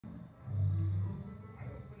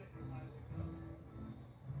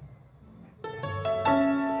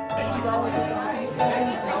Hello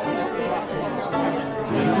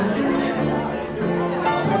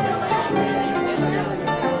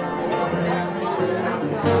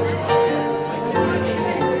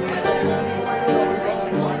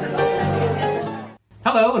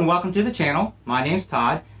and welcome to the channel. My name's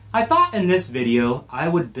Todd. I thought in this video I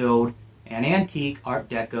would build an antique Art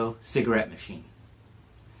Deco cigarette machine.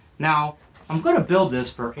 Now, I'm going to build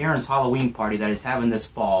this for Aaron's Halloween party that he's having this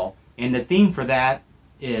fall, and the theme for that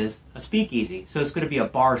is a speakeasy, so it's going to be a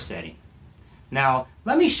bar setting. Now,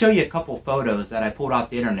 let me show you a couple photos that I pulled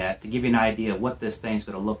off the internet to give you an idea of what this thing's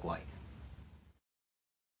going to look like.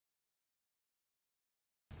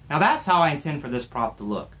 Now that's how I intend for this prop to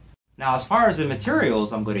look. Now as far as the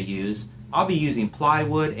materials I'm going to use, I'll be using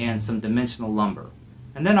plywood and some dimensional lumber.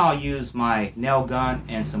 And then I'll use my nail gun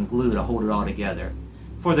and some glue to hold it all together.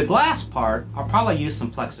 For the glass part, I'll probably use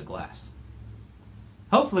some plexiglass.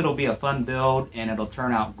 Hopefully it'll be a fun build and it'll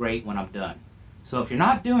turn out great when I'm done. So if you're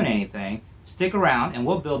not doing anything, stick around and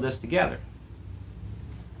we'll build this together.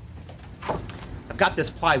 I've got this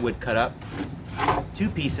plywood cut up, 2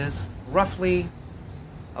 pieces, roughly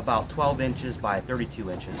about 12 inches by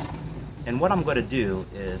 32 inches. And what I'm going to do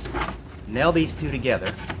is nail these 2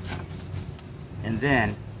 together, and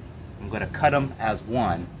then I'm going to cut them as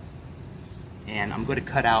one, and I'm going to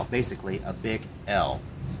cut out basically a big L,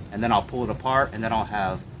 and then I'll pull it apart, and then I'll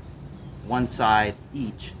have one side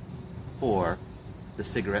each for the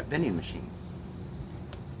cigarette vending machine.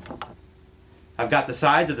 I've got the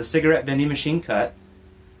sides of the cigarette vending machine cut.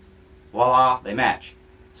 Voila, they match.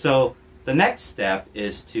 So the next step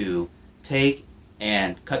is to take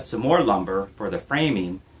and cut some more lumber for the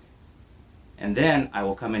framing, and then I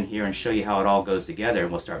will come in here and show you how it all goes together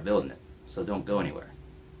and we'll start building it. So don't go anywhere.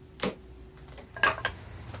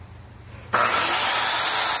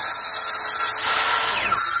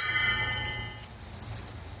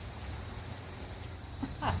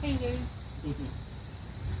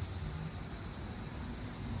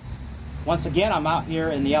 Once again, I'm out here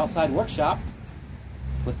in the outside workshop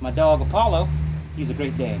with my dog Apollo. He's a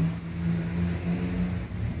Great Dane.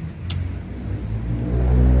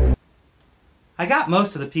 I got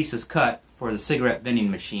most of the pieces cut for the cigarette vending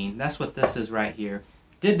machine. That's what this is right here.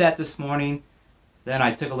 Did that this morning. Then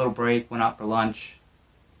I took a little break, went out for lunch,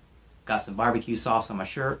 got some barbecue sauce on my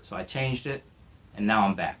shirt, so I changed it, and now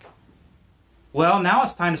I'm back. Well, now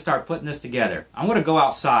it's time to start putting this together. I'm going to go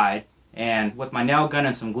outside and with my nail gun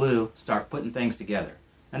and some glue start putting things together.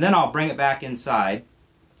 And then I'll bring it back inside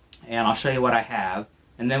and I'll show you what I have,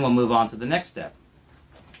 and then we'll move on to the next step.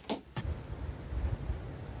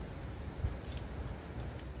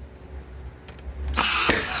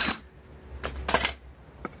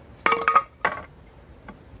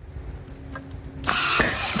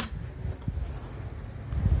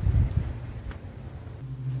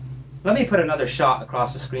 Let me put another shot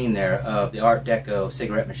across the screen there of the Art Deco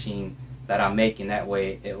cigarette machine that I'm making. That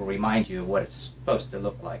way it will remind you of what it's supposed to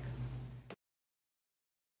look like.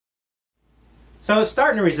 So it's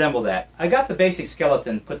starting to resemble that. I got the basic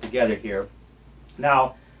skeleton put together here.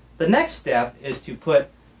 Now the next step is to put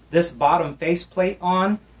this bottom faceplate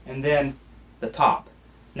on and then the top.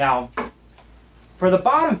 Now for the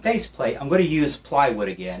bottom faceplate I'm going to use plywood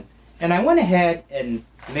again, and I went ahead and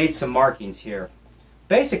made some markings here.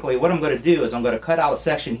 Basically what I'm going to do is I'm going to cut out a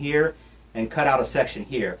section here and cut out a section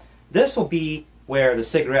here. This will be where the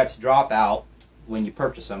cigarettes drop out when you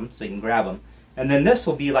purchase them, so you can grab them. And then this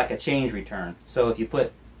will be like a change return. So if you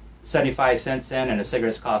put 75 cents in and the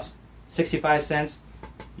cigarettes cost 65 cents,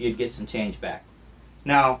 you'd get some change back.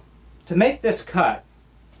 Now, to make this cut,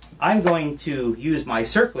 I'm going to use my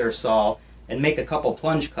circular saw and make a couple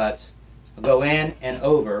plunge cuts. I'll go in and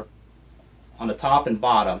over on the top and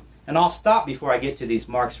bottom. And I'll stop before I get to these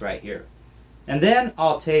marks right here. And then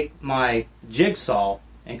I'll take my jigsaw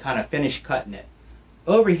and kind of finish cutting it.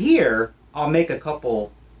 Over here, I'll make a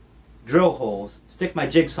couple drill holes, stick my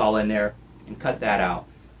jigsaw in there, and cut that out.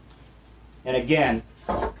 And again,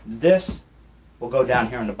 this will go down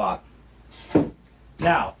here on the bottom.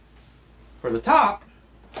 Now, for the top,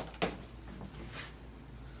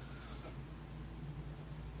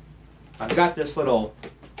 I've got this little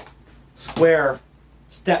square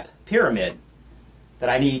step pyramid that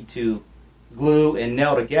I need to glue and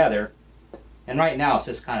nail together, and right now it's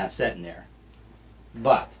just kind of sitting there.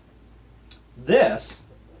 But this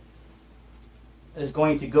is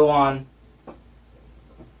going to go on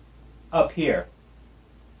up here.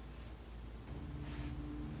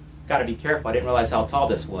 Got to be careful, I didn't realize how tall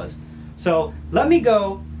this was. So let me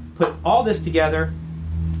go put all this together,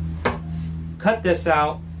 cut this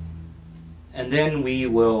out, and then we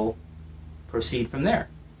will proceed from there.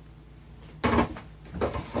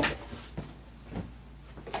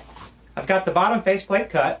 I've got the bottom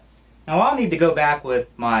faceplate cut. Now I'll need to go back with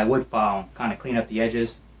my wood file and kind of clean up the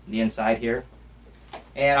edges, the inside here.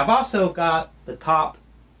 And I've also got the top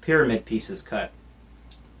pyramid pieces cut.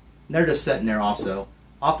 They're just sitting there also.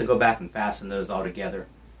 I'll have to go back and fasten those all together.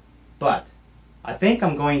 But I think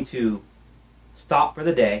I'm going to stop for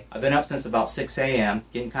the day. I've been up since about 6 a.m.,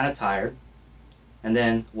 getting kind of tired. And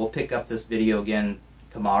then we'll pick up this video again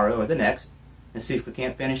tomorrow or the next and see if we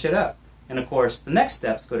can't finish it up. And of course, the next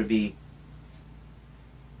step is going to be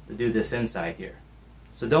to do this inside here.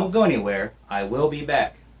 So don't go anywhere. I will be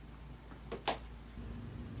back.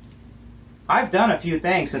 I've done a few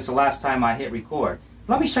things since the last time I hit record.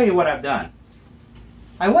 Let me show you what I've done.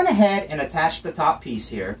 I went ahead and attached the top piece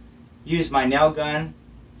here, used my nail gun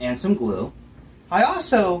and some glue. I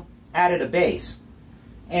also added a base,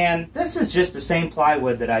 and this is just the same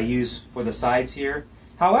plywood that I use for the sides here.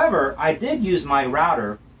 However, I did use my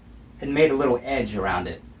router and made a little edge around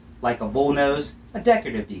it, like a bullnose, a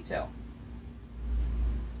decorative detail.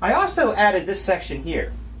 I also added this section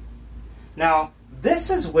here. Now, this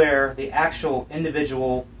is where the actual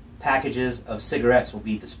individual packages of cigarettes will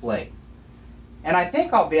be displayed. And I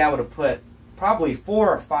think I'll be able to put probably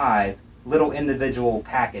 4 or 5 little individual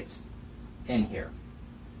packets in here.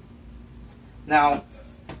 Now,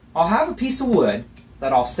 I'll have a piece of wood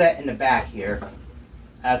that I'll set in the back here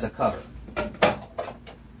as a cover.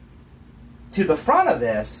 To the front of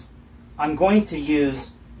this, I'm going to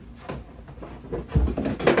use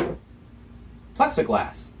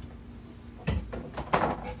plexiglass.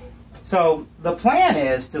 So the plan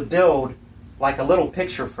is to build like a little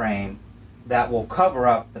picture frame that will cover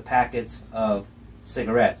up the packets of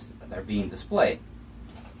cigarettes that are being displayed.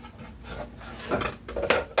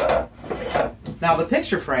 Now the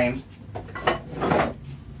picture frame,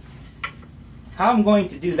 how I'm going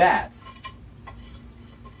to do that,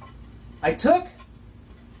 I took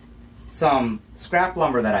some scrap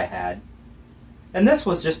lumber that I had, and this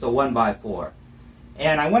was just a 1x4,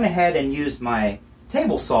 and I went ahead and used my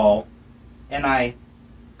table saw and I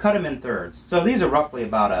cut them in thirds. So these are roughly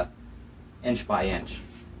about an inch by inch,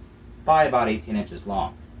 by about 18 inches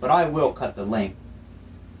long, but I will cut the length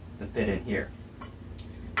to fit in here.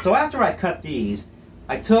 So after I cut these,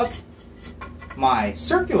 I took my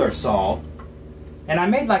circular saw and I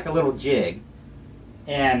made like a little jig,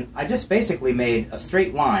 and I just basically made a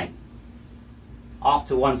straight line off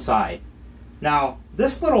to one side. Now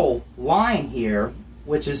this little line here,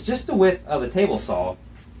 which is just the width of a table saw,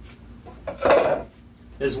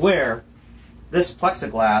 is where this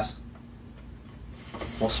plexiglass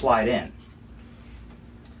will slide in.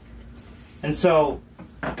 And so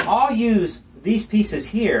I'll use these pieces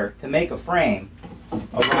here to make a frame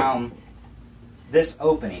around this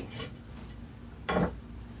opening. And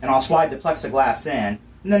I'll slide the plexiglass in,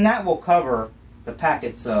 and then that will cover the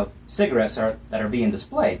packets of cigarettes that are being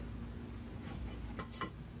displayed.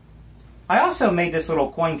 I also made this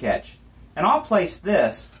little coin catch, and I'll place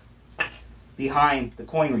this behind the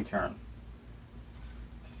coin return.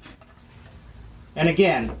 And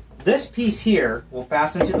again, this piece here will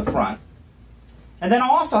fasten to the front, and then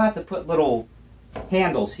I'll also have to put little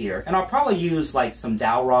handles here, and I'll probably use like some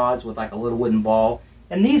dowel rods with like a little wooden ball,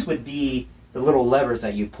 and these would be the little levers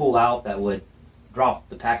that you pull out that would drop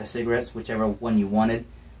the pack of cigarettes, whichever one you wanted.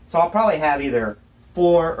 So I'll probably have either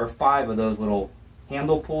 4 or 5 of those little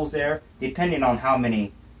handle pulls there, depending on how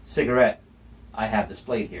many cigarette I have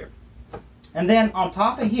displayed here. And then on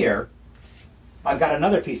top of here, I've got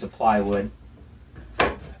another piece of plywood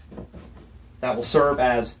that will serve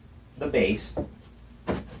as the base.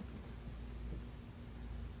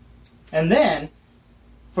 And then,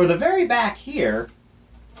 for the very back here,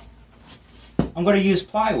 I'm going to use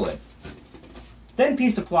plywood. Thin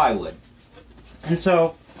piece of plywood. And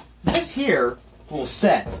so, this here will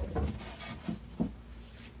set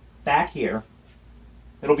back here.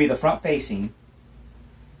 It'll be the front facing.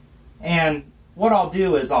 And what I'll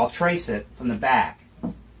do is I'll trace it from the back,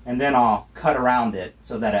 and then I'll cut around it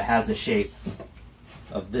so that it has the shape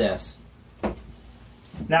of this.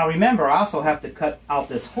 Now remember, I also have to cut out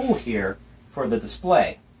this hole here for the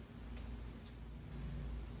display.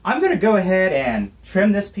 I'm going to go ahead and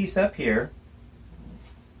trim this piece up here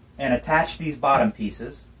and attach these bottom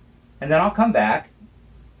pieces, and then I'll come back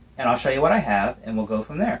and I'll show you what I have, and we'll go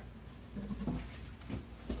from there.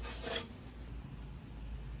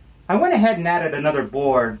 I went ahead and added another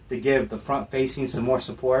board to give the front facing some more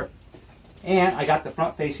support, and I got the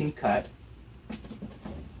front facing cut.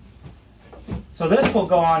 So this will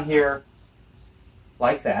go on here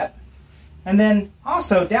like that. And then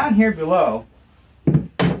also down here below,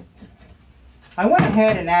 I went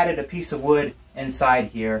ahead and added a piece of wood inside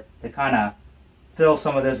here to kind of fill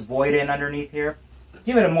some of this void in underneath here.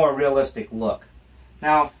 Give it a more realistic look.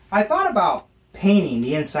 Now, I thought about painting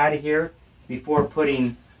the inside of here before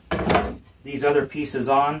putting these other pieces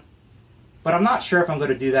on, but I'm not sure if I'm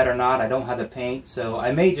going to do that or not. I don't have the paint, so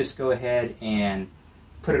I may just go ahead and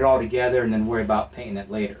put it all together and then worry about painting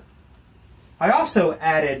it later. I also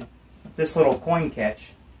added this little coin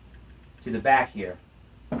catch to the back here.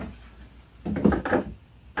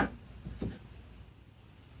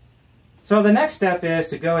 So the next step is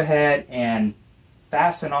to go ahead and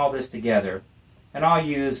fasten all this together, and I'll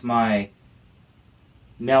use my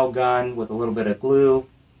nail gun with a little bit of glue,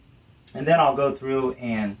 and then I'll go through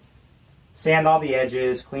and sand all the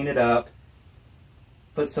edges, clean it up,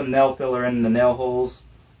 put some nail filler in the nail holes,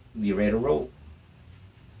 and be ready to roll.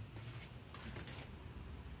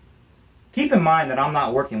 Keep in mind that I'm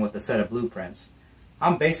not working with a set of blueprints.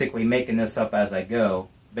 I'm basically making this up as I go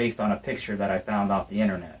based on a picture that I found off the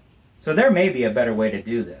internet. So there may be a better way to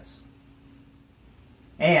do this.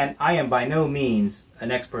 And I am by no means an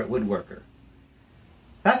expert woodworker.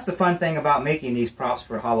 That's the fun thing about making these props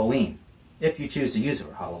for Halloween, if you choose to use it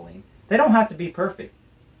for Halloween. They don't have to be perfect.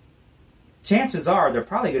 Chances are they're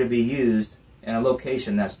probably going to be used in a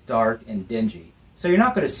location that's dark and dingy. So you're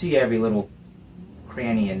not going to see every little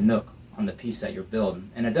cranny and nook on the piece that you're building.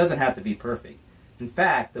 And it doesn't have to be perfect. In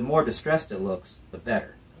fact, the more distressed it looks, the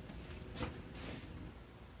better.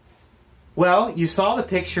 Well, you saw the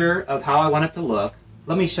picture of how I want it to look.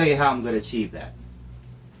 Let me show you how I'm going to achieve that.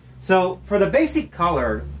 So, for the basic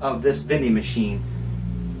color of this vending machine,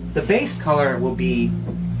 the base color will be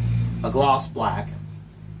a gloss black.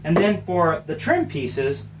 And then for the trim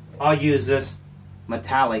pieces, I'll use this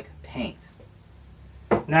metallic paint.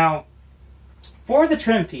 Now, for the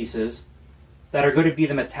trim pieces that are going to be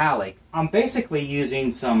the metallic, I'm basically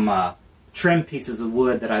using some trim pieces of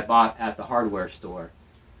wood that I bought at the hardware store.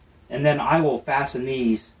 And then I will fasten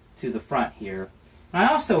these to the front here. And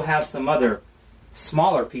I also have some other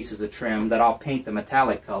smaller pieces of trim that I'll paint the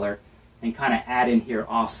metallic color and kind of add in here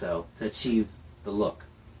also to achieve the look.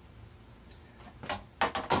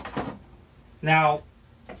 Now,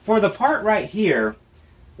 for the part right here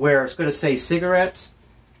where it's going to say cigarettes,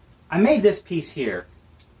 I made this piece here.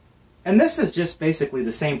 And this is just basically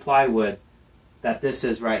the same plywood that this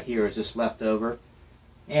is right here, is just left over.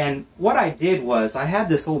 And what I did was, I had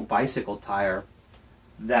this old bicycle tire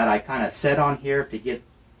that I kind of set on here to get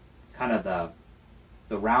kind of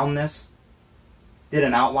the roundness. Did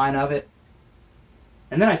an outline of it.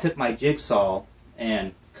 And then I took my jigsaw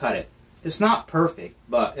and cut it. It's not perfect,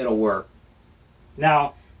 but it'll work.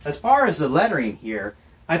 Now, as far as the lettering here,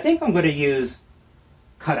 I think I'm going to use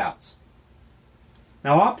cutouts.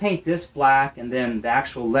 Now I'll paint this black, and then the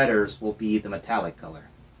actual letters will be the metallic color.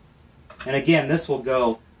 And again, this will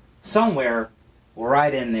go somewhere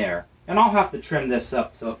right in there. And I'll have to trim this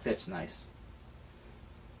up so it fits nice.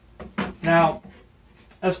 Now,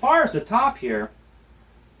 as far as the top here,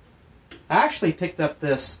 I actually picked up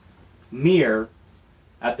this mirror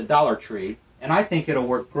at the Dollar Tree, and I think it'll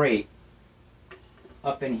work great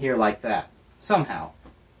up in here like that, somehow.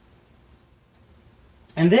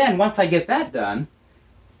 And then, once I get that done,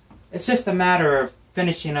 it's just a matter of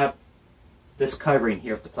finishing up this covering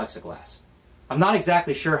here with the plexiglass. I'm not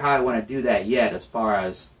exactly sure how I want to do that yet, as far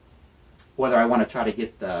as whether I want to try to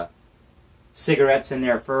get the cigarettes in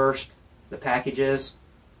there first, the packages,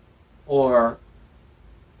 or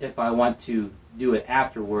if I want to do it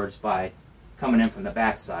afterwards by coming in from the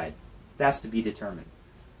back side. That's to be determined.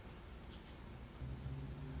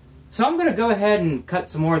 So I'm going to go ahead and cut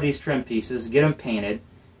some more of these trim pieces, get them painted,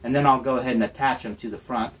 and then I'll go ahead and attach them to the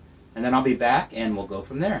front, and then I'll be back and we'll go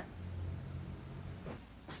from there.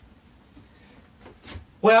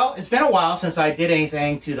 Well, it's been a while since I did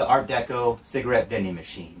anything to the Art Deco cigarette vending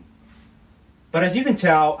machine. But as you can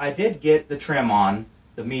tell, I did get the trim on,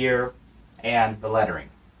 the mirror, and the lettering.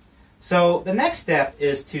 So the next step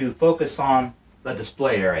is to focus on the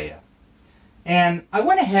display area. And I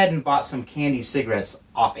went ahead and bought some candy cigarettes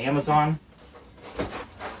off Amazon.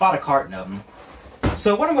 Bought a carton of them.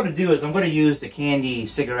 So what I'm going to do is I'm going to use the candy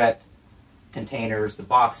cigarette containers, the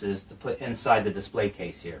boxes, to put inside the display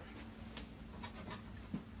case here.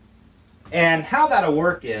 And how that'll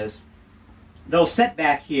work is, they'll sit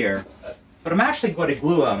back here, but I'm actually going to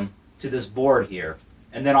glue them to this board here.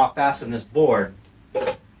 And then I'll fasten this board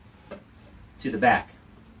to the back.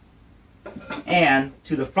 And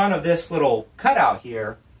to the front of this little cutout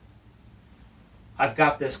here, I've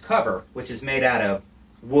got this cover, which is made out of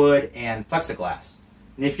wood and plexiglass.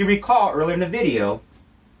 And if you recall earlier in the video,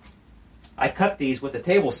 I cut these with a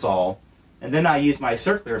table saw, and then I used my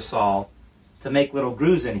circular saw to make little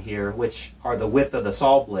grooves in here, which are the width of the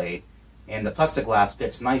saw blade, and the plexiglass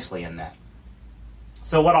fits nicely in that.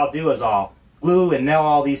 So what I'll do is I'll glue and nail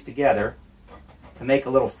all these together to make a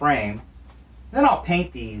little frame. Then I'll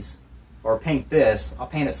paint these, or paint this. I'll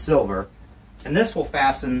paint it silver, and this will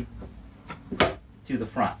fasten to the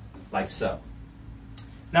front, like so.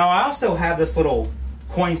 Now I also have this little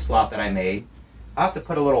coin slot that I made. I'll have to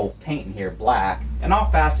put a little paint in here, black, and I'll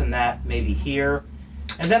fasten that maybe here,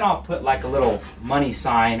 and then I'll put like a little money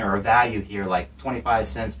sign or a value here, like 25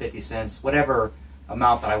 cents, 50 cents, whatever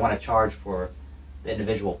amount that I want to charge for the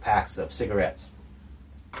individual packs of cigarettes.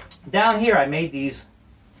 Down here I made these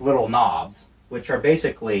little knobs, which are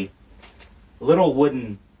basically little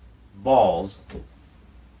wooden balls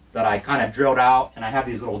that I kind of drilled out, and I have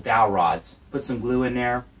these little dowel rods. Put some glue in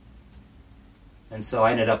there, and so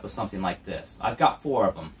I ended up with something like this. I've got 4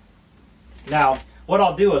 of them. Now, what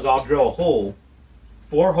I'll do is I'll drill a hole,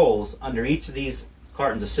 4 holes under each of these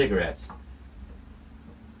cartons of cigarettes.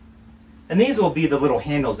 And these will be the little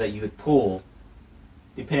handles that you would pull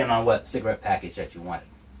depending on what cigarette package that you wanted.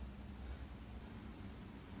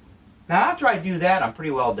 Now, after I do that, I'm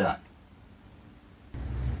pretty well done.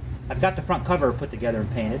 I've got the front cover put together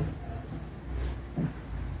and painted.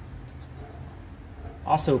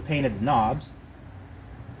 Also painted the knobs.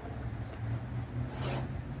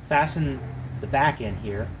 Fastened the back end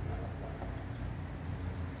here.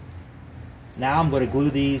 Now I'm going to glue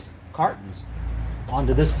these cartons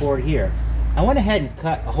onto this board here. I went ahead and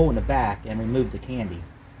cut a hole in the back and removed the candy.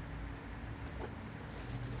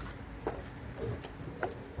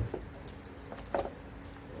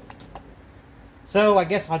 So I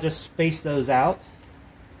guess I'll just space those out.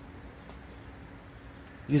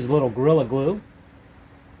 Use a little Gorilla Glue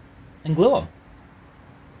and glue them.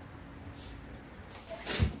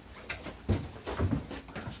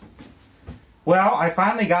 Well, I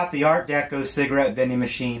finally got the Art Deco cigarette vending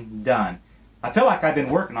machine done. I feel like I've been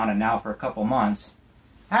working on it now for a couple months.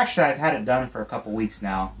 Actually, I've had it done for a couple weeks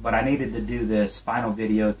now, but I needed to do this final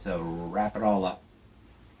video to wrap it all up.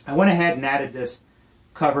 I went ahead and added this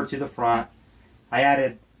cover to the front. I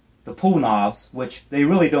added the pull knobs, which they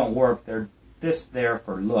really don't work. They're just there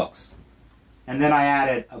for looks. And then I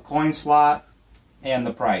added a coin slot and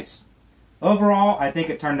the price. Overall, I think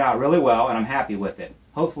it turned out really well, and I'm happy with it.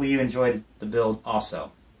 Hopefully you enjoyed the build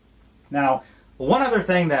also. Now, one other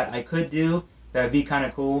thing that I could do that would be kind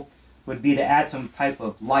of cool would be to add some type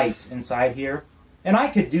of lights inside here. And I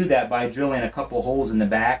could do that by drilling a couple holes in the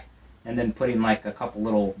back and then putting like a couple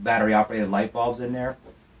little battery operated light bulbs in there.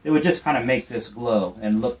 It would just kind of make this glow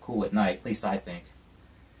and look cool at night, at least I think.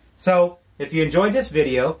 So, if you enjoyed this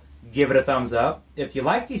video, give it a thumbs up. If you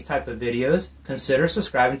like these type of videos, consider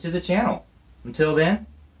subscribing to the channel. Until then,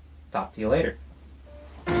 talk to you later.